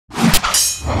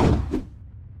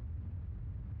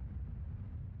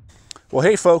Well,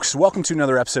 hey folks, welcome to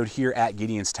another episode here at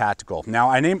Gideon's Tactical. Now,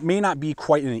 I may not be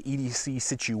quite in an EDC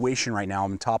situation right now.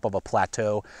 I'm on top of a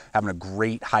plateau, having a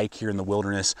great hike here in the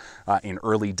wilderness in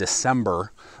early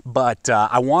December, but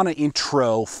I want to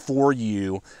intro for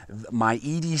you my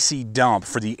EDC dump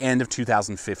for the end of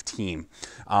 2015.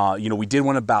 We did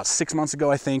one about 6 months ago,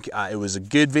 I think. It was a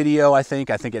good video, I think.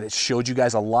 I think it showed you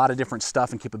guys a lot of different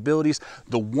stuff and capabilities.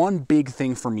 The one big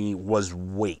thing for me was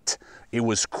weight. It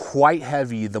was quite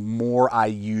heavy the more I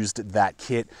used that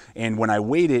kit, and when I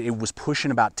weighed it, it was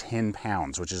pushing about 10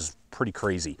 pounds, which is pretty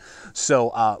crazy.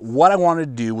 So what I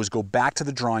wanted to do was go back to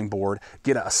the drawing board,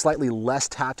 get a slightly less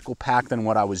tactical pack than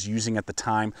what I was using at the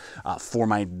time for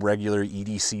my regular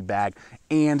EDC bag,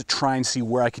 and try and see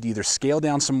where I could either scale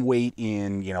down some weight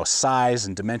in size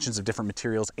and dimensions of different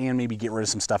materials, and maybe get rid of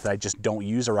some stuff that I just don't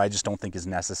use or I just don't think is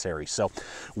necessary. So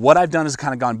what I've done is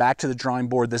kind of gone back to the drawing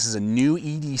board. This is a new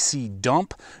EDC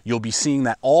dump. You'll be seeing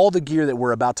that all the gear that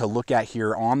we're about to look at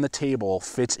here on the table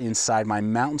fits inside my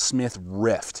Mountain Smith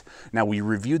Rift. Now, we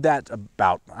reviewed that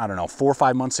about, I don't know, 4 or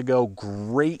 5 months ago.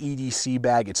 Great EDC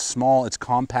bag. It's small, it's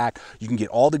compact. You can get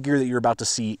all the gear that you're about to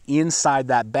see inside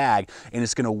that bag, and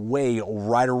it's gonna weigh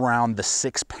right around the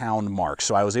 6-pound mark.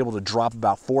 So I was able to drop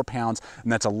about 4 pounds,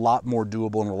 and that's a lot more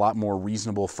doable and a lot more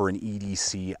reasonable for an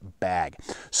EDC bag.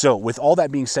 So with all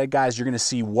that being said, guys, you're gonna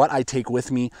see what I take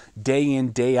with me day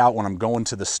in, day out when I'm going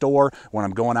to the store, when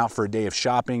I'm going out for a day of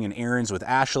shopping and errands with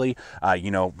Ashley.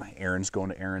 Aaron's going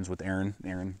to errands with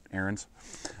errands.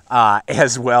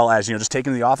 As well as, just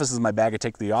taking to the office. This is my bag I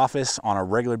take to the office on a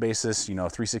regular basis,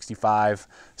 365,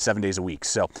 7 days a week.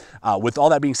 So with all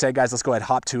that being said, guys, let's go ahead,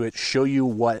 hop to it, show you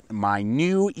what my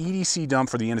new EDC dump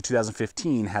for the end of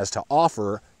 2015 has to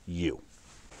offer you.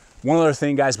 One other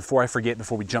thing, guys, before I forget,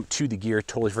 before we jump to the gear,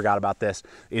 totally forgot about this,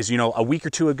 is, a week or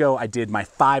two ago, I did my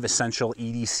 5 essential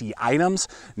EDC items.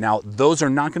 Now, those are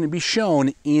not going to be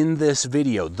shown in this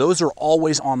video. Those are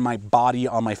always on my body,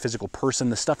 on my physical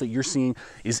person. The stuff that you're seeing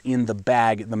is in the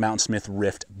bag, the Mountain Smith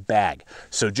Rift bag.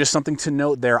 So just something to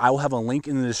note there. I will have a link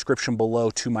in the description below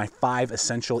to my 5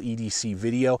 essential EDC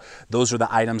video. Those are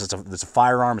the items. It's a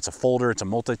firearm, it's a folder, it's a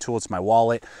multi-tool, it's my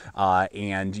wallet,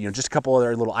 and just a couple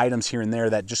other little items here and there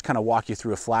that just kind of walk you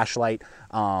through a flashlight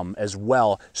as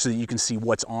well, so that you can see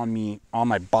what's on me, on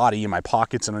my body, in my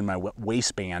pockets, and in my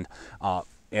waistband.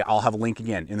 I'll have a link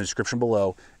again in the description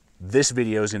below. This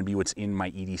video is going to be what's in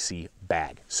my EDC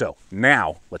bag. So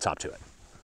now let's hop to it.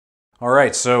 All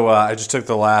right, so I just took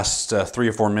the last 3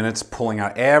 or 4 minutes pulling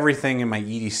out everything in my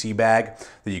EDC bag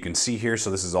that you can see here.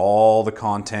 So this is all the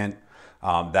content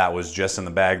that was just in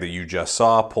the bag that you just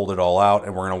saw. Pulled it all out,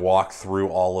 and we're gonna walk through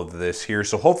all of this here.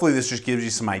 So hopefully this just gives you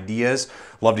some ideas.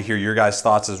 Love to hear your guys'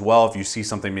 thoughts as well. If you see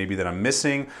something maybe that I'm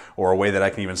missing, or a way that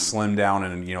I can even slim down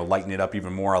and lighten it up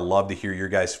even more, I love to hear your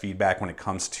guys' feedback when it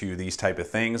comes to these type of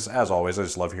things. As always, I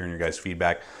just love hearing your guys'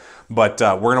 feedback. But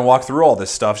we're gonna walk through all this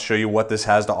stuff, show you what this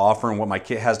has to offer and what my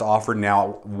kit has to offer.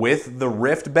 Now, with the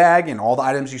Rift bag and all the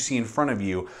items you see in front of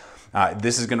you,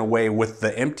 this is going to weigh, with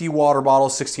the empty water bottle,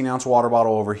 16-ounce water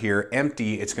bottle over here,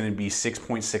 empty, it's going to be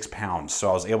 6.6 pounds. So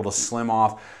I was able to slim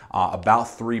off about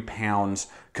 3 pounds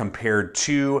compared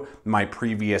to my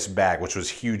previous bag, which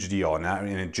was a huge deal. And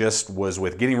it just was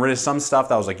with getting rid of some stuff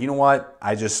that I was like, you know what,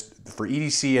 for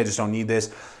EDC, I just don't need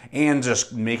this. And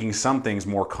just making some things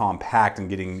more compact and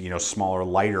getting, smaller,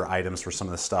 lighter items for some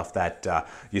of the stuff that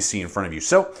you see in front of you.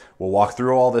 So we'll walk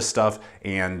through all this stuff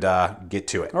and get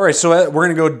to it. All right, so we're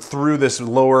gonna go through this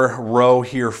lower row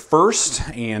here first,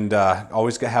 and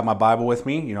always gotta have my Bible with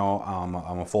me. I'm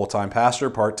a full-time pastor,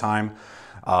 part-time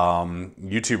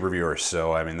YouTube reviewer.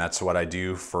 So, that's what I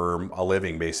do for a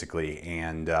living, basically.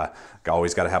 And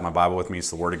always got to have my Bible with me. It's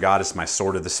the Word of God. It's my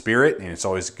sword of the Spirit. And it's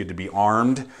always good to be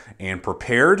armed and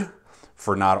prepared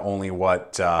for not only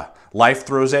what life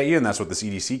throws at you, and that's what this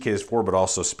EDC kit is for, but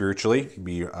also spiritually.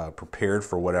 Be prepared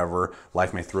for whatever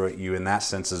life may throw at you in that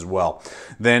sense as well.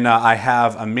 Then I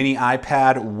have a mini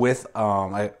iPad with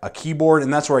a keyboard,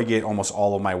 and that's where I get almost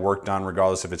all of my work done,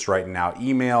 regardless if it's writing out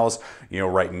emails,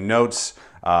 writing notes,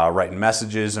 writing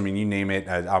messages. You name it.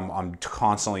 I'm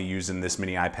constantly using this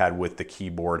mini iPad with the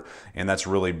keyboard, and that's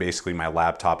really basically my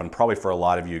laptop. And probably for a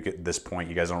lot of you at this point,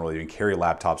 you guys don't really even carry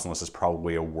laptops unless it's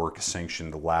probably a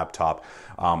work-sanctioned laptop,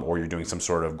 or you're doing some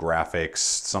sort of graphics,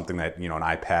 something that an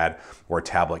iPad or a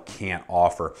tablet can't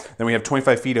offer. Then we have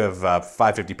 25 feet of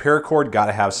 550 paracord. Got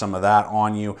to have some of that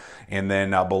on you. And then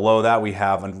below that we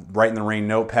have a Write in the Rain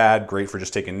notepad, great for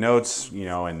just taking notes,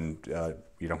 and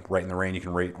write in the rain. You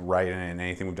can write in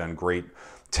anything. We've done great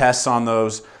tests on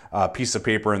those. piece of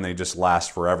paper, and they just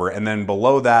last forever. And then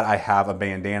below that, I have a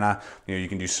bandana. You know, you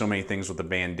can do so many things with the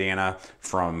bandana,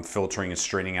 from filtering and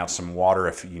straightening out some water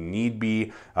if you need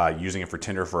be, using it for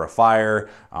tinder for a fire,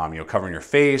 you know, covering your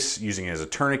face, using it as a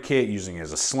tourniquet, using it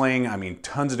as a sling. I mean,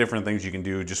 tons of different things you can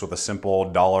do just with a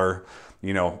simple dollar,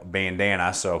 you know,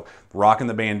 bandana. So rocking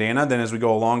the bandana. Then as we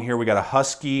go along here, we got a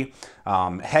Husky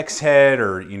hex head,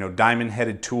 or, you know, diamond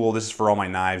headed tool. This is for all my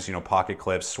knives, you know, pocket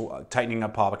clips, tightening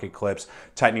up pocket clips,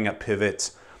 tightening up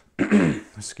pivots,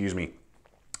 excuse me,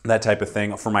 that type of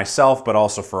thing for myself, but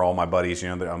also for all my buddies.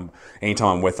 You know,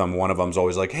 anytime I'm with them, one of them's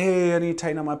always like, hey, I need to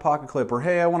tighten up my pocket clip, or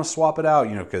hey, I want to swap it out,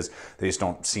 you know, because they just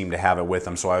don't seem to have it with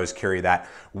them. So I always carry that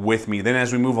with me. Then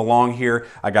as we move along here,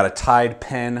 I got a Tide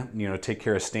pen, you know, take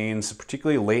care of stains.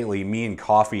 Particularly lately, me and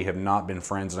coffee have not been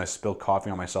friends, and I spill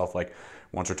coffee on myself like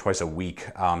once or twice a week.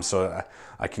 So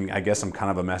I guess I'm kind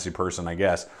of a messy person, I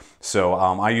guess. So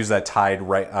I use that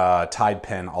Tide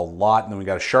pen a lot. And then we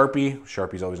got a Sharpie.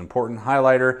 Sharpie's always important.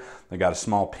 Highlighter. I got a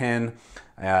small pen.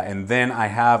 And then I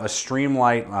have a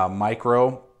Streamlight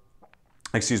Micro.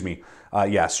 Excuse me.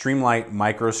 Streamlight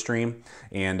Micro Stream.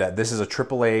 And this is a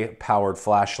AAA powered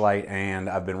flashlight. And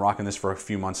I've been rocking this for a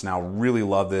few months now. Really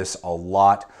love this a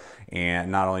lot.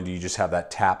 And not only do you just have that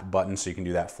tap button so you can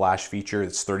do that flash feature,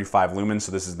 it's 35 lumens,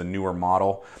 so this is the newer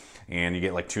model. And you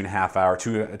get like 2.5 hours,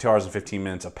 2 hours and 15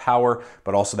 minutes of power,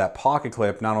 but also that pocket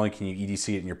clip. Not only can you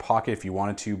EDC it in your pocket if you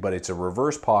wanted to, but it's a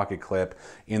reverse pocket clip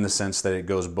in the sense that it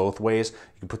goes both ways.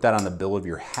 You can put that on the bill of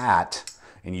your hat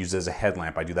and use it as a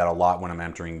headlamp. I do that a lot when I'm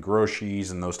entering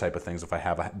groceries and those type of things if I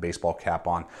have a baseball cap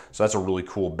on. So that's a really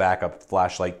cool backup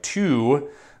flashlight to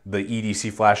the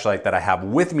EDC flashlight that I have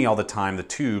with me all the time, the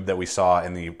tube that we saw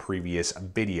in the previous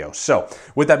video. So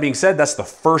with that being said, that's the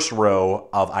first row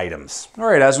of items. All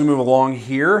right, as we move along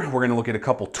here, we're gonna look at a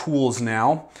couple tools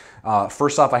now.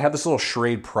 First off, I have this little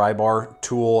Schrade pry bar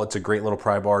tool. It's a great little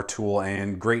pry bar tool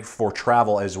and great for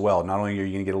travel as well. Not only are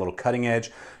you gonna get a little cutting edge,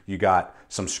 you got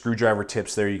some screwdriver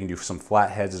tips there. You can do some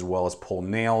flat heads as well as pull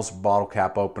nails, bottle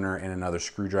cap opener, and another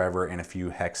screwdriver, and a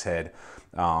few hex head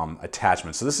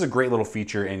attachments. So this is a great little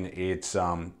feature, and it's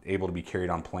able to be carried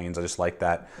on planes. I just like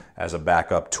that as a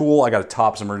backup tool. I got a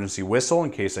Tops emergency whistle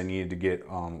in case I needed to get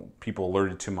people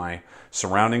alerted to my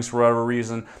surroundings for whatever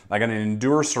reason. I got an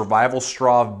Endure survival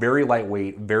straw, very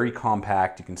lightweight, very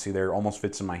compact. You can see there, almost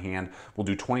fits in my hand. We'll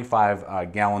do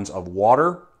 25 gallons of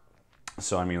water.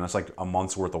 So, I mean, that's like a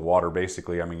month's worth of water,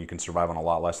 basically. I mean, you can survive on a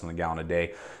lot less than a gallon a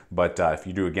day. But if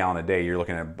you do a gallon a day, you're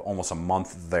looking at almost a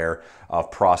month there of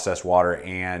processed water.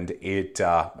 And it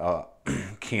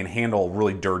can handle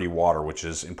really dirty water, which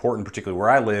is important, particularly where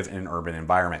I live in an urban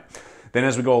environment. Then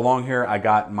as we go along here, I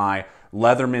got my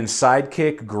Leatherman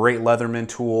Sidekick, great Leatherman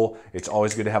tool. It's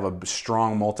always good to have a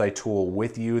strong multi-tool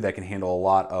with you that can handle a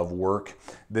lot of work.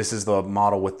 This is the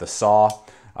model with the saw.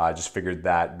 I just figured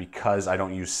that because I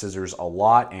don't use scissors a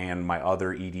lot and my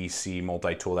other EDC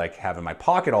multi-tool that I have in my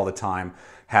pocket all the time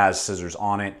has scissors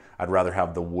on it, I'd rather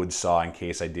have the wood saw in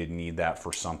case I did need that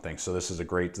for something. So this is the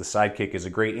Sidekick is a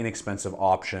great inexpensive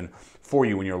option for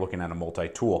you when you're looking at a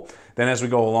multi-tool. Then as we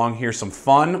go along here, some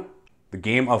fun. The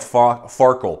game of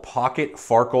Farkle, Pocket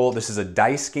Farkle. This is a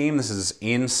dice game. This is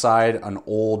inside an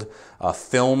old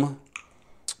film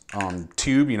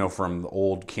tube, you know, from the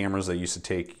old cameras that used to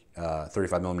take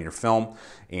 35mm film,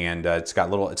 and it's a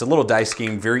little dice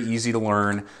game, very easy to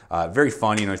learn, very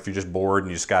fun. You know, if you're just bored and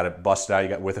you just got to bust it out, you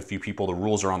got with a few people, the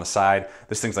rules are on the side.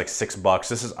 This thing's like $6.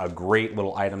 This is a great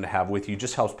little item to have with you.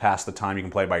 Just helps pass the time. You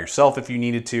can play it by yourself if you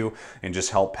needed to and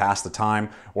just help pass the time,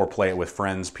 or play it with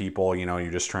friends, people. You know,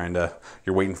 you're just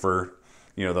you're waiting for,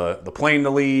 you know, the plane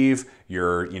to leave,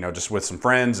 you're, you know, just with some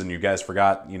friends and you guys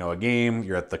forgot, you know, a game,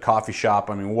 you're at the coffee shop,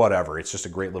 I mean, whatever. It's just a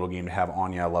great little game to have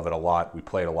on you. I love it a lot. We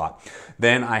play it a lot.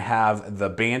 Then I have the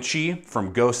Banshee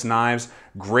from Ghost Knives,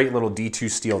 great little D2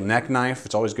 steel neck knife.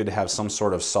 It's always good to have some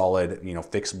sort of solid, you know,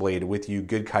 fixed blade with you.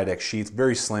 Good Kydex sheath,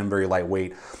 very slim, very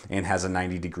lightweight, and has a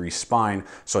 90-degree spine,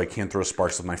 so I can throw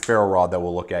sparks with my ferro rod that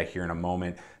we'll look at here in a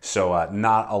moment. So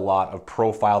not a lot of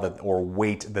profile or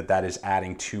weight that is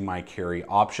adding to my carry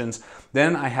options.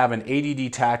 Then I have an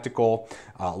ADD Tactical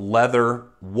leather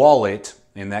wallet,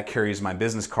 and that carries my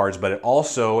business cards, but it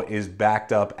also is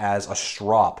backed up as a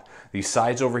strop. These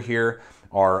sides over here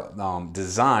are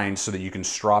designed so that you can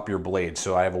strop your blades.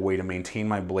 So I have a way to maintain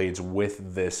my blades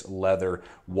with this leather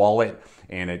wallet,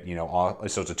 and it, you know,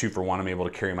 so it's a 2-for-1. I'm able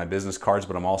to carry my business cards,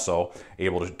 but I'm also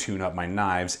able to tune up my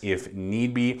knives if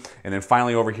need be. And then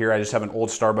finally over here, I just have an old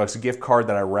Starbucks gift card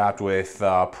that I wrapped with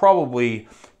probably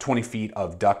 20 feet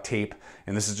of duct tape.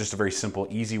 And this is just a very simple,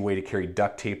 easy way to carry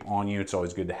duct tape on you. It's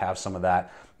always good to have some of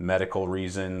that. Medical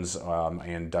reasons,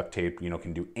 and duct tape, you know,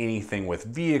 can do anything with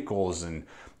vehicles and,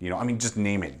 you know, I mean, just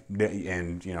name it.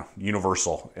 And, you know,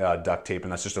 universal duct tape.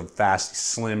 And that's just a fast,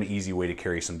 slim, easy way to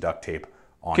carry some duct tape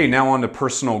on. Okay, now on to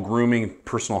personal grooming,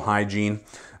 personal hygiene.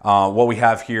 What we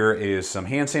have here is some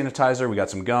hand sanitizer. We got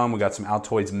some gum. We got some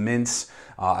Altoids mints.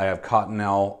 I have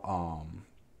Cottonelle,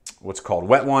 what's called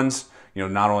wet ones. You know,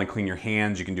 not only clean your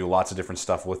hands, you can do lots of different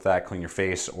stuff with that. Clean your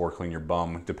face or clean your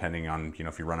bum, depending on, you know,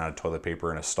 if you run out of toilet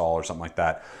paper in a stall or something like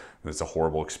that. It's a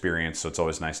horrible experience, so it's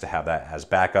always nice to have that as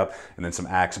backup. And then some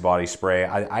Axe body spray.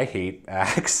 I hate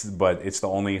Axe, but it's the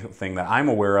only thing that I'm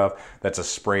aware of that's a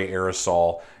spray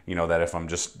aerosol, you know, that if I'm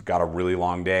just got a really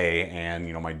long day and,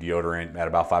 you know, my deodorant at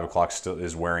about 5 o'clock still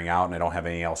is wearing out and I don't have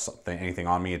anything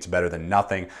on me, it's better than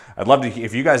nothing. I'd love to,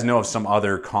 if you guys know of some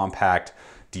other compact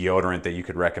deodorant that you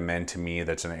could recommend to me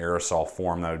that's an aerosol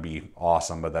form, that would be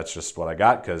awesome. But that's just what I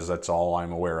got because that's all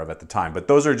I'm aware of at the time. But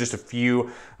those are just a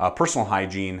few personal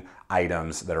hygiene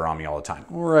items that are on me all the time.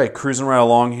 All right, cruising right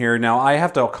along here. Now I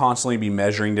have to constantly be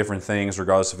measuring different things,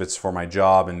 regardless if it's for my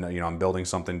job and, you know, I'm building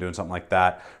something, doing something like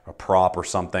that, a prop or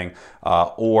something,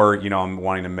 or, you know, I'm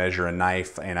wanting to measure a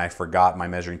knife and I forgot my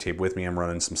measuring tape with me. I'm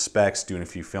running some specs, doing a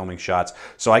few filming shots.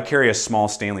 So I carry a small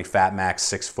Stanley Fat Max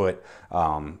 6-foot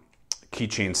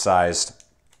keychain sized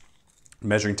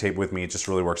measuring tape with me. It just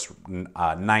really works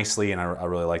nicely, and I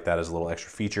really like that as a little extra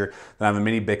feature. Then I have a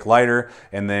mini Bic lighter,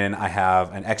 and then I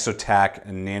have an Exotac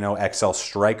Nano XL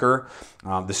striker.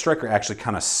 The striker actually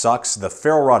kind of sucks. The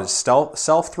ferro rod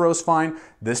itself throws fine.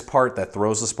 This part that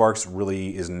throws the sparks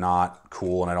really is not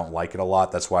cool, and I don't like it a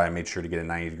lot. That's why I made sure to get a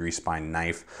 90-degree spine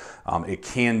knife. It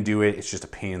can do it. It's just a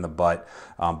pain in the butt,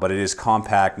 but it is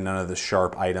compact. None of the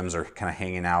sharp items are kind of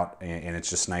hanging out, and it's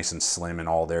just nice and slim and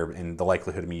all there. And the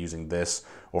likelihood of me using this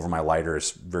over my lighter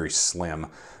is very slim,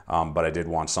 but I did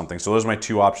want something. So those are my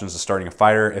two options of starting a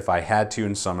fire if I had to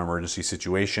in some emergency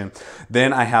situation.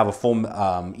 Then I have a full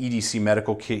EDC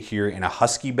medical kit here in a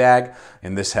Husky bag,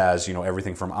 and this has, you know,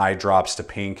 everything from eye drops to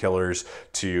painkillers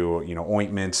to, you know,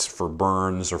 ointments for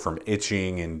burns or from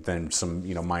itching, and then some,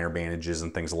 you know, minor bandages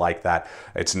and things like that.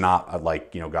 It's not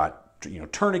like, you know, got, you know,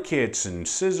 tourniquets and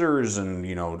scissors and,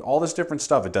 you know, all this different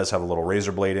stuff. It does have a little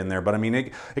razor blade in there, but I mean,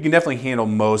 it can definitely handle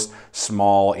most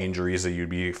small injuries that you'd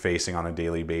be facing on a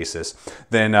daily basis.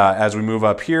 Then as we move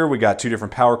up here, we got two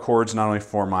different power cords, not only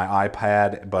for my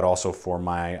iPad, but also for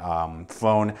my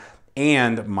phone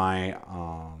and my,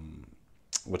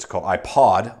 what's it called?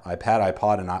 iPod,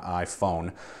 and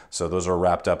iPhone. So those are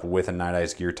wrapped up with a Night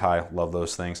Eyes gear tie. Love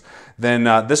those things. Then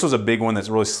this was a big one that's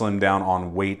really slimmed down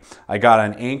on weight. I got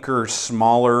an Anker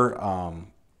smaller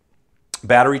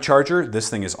battery charger. This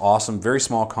thing is awesome. Very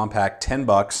small, compact, 10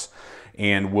 bucks,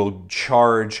 and will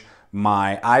charge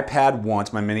my iPad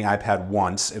once, my mini iPad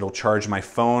once. It'll charge my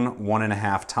phone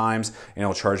 1.5 times, and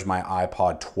it'll charge my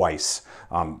iPod twice.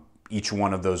 Each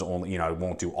one of those only, you know, I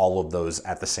won't do all of those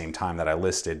at the same time that I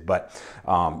listed, but,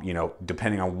 you know,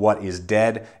 depending on what is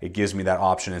dead, it gives me that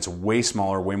option. It's way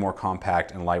smaller, way more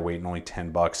compact and lightweight, and only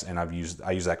 10 bucks. And I use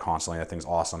that constantly. That thing's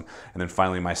awesome. And then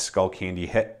finally, my Skull Candy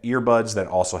earbuds that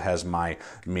also has my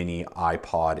mini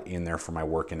iPod in there for my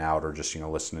working out or just, you know,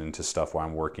 listening to stuff while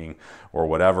I'm working or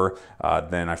whatever.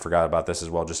 Then I forgot about this as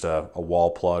well, just a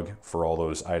wall plug for all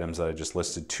those items that I just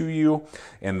listed to you.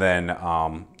 And then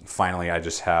finally, I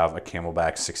just have a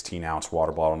Camelback 16-ounce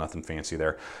water bottle, nothing fancy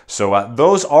there. So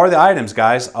those are the items,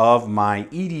 guys, of my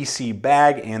EDC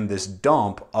bag and this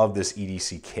dump of this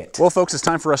EDC kit. Well, folks, it's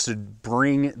time for us to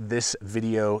bring this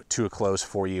video to a close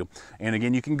for you. And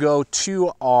again, you can go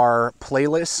to our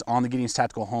playlist on the Gideon's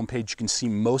Tactical homepage. You can see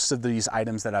most of these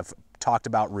items that I've talked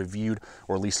about, reviewed,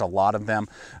 or at least a lot of them,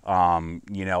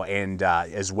 you know, and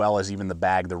as well as even the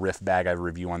bag, the Rift bag, I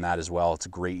review on that as well. It's a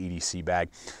great EDC bag.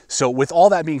 So with all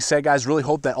that being said, guys, really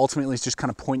hope that ultimately it's just kind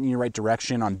of pointing you in the right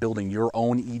direction on building your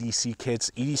own EDC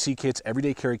kits. EDC kits,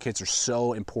 everyday carry kits, are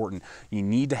so important. You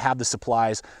need to have the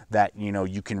supplies that, you know,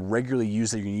 you can regularly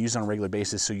use, that you can use on a regular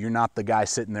basis, so you're not the guy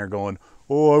sitting there going,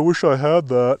 oh, I wish I had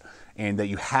that, and that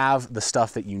you have the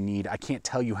stuff that you need. I can't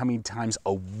tell you how many times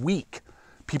a week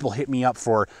people hit me up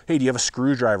for, hey, do you have a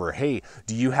screwdriver? Hey,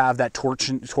 do you have that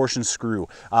torsion screw?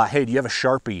 Hey, do you have a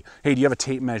Sharpie? Hey, do you have a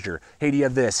tape measure? Hey, do you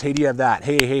have this? Hey, do you have that?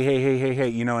 Hey,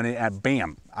 you know, and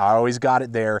bam, I always got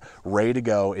it there, ready to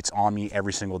go. It's on me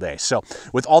every single day. So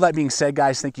with all that being said,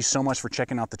 guys, thank you so much for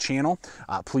checking out the channel.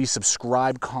 Please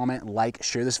subscribe, comment, like,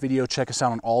 share this video. Check us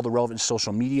out on all the relevant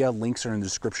social media. Links are in the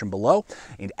description below.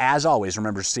 And as always,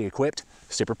 remember to stay equipped,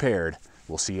 stay prepared.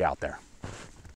 We'll see you out there.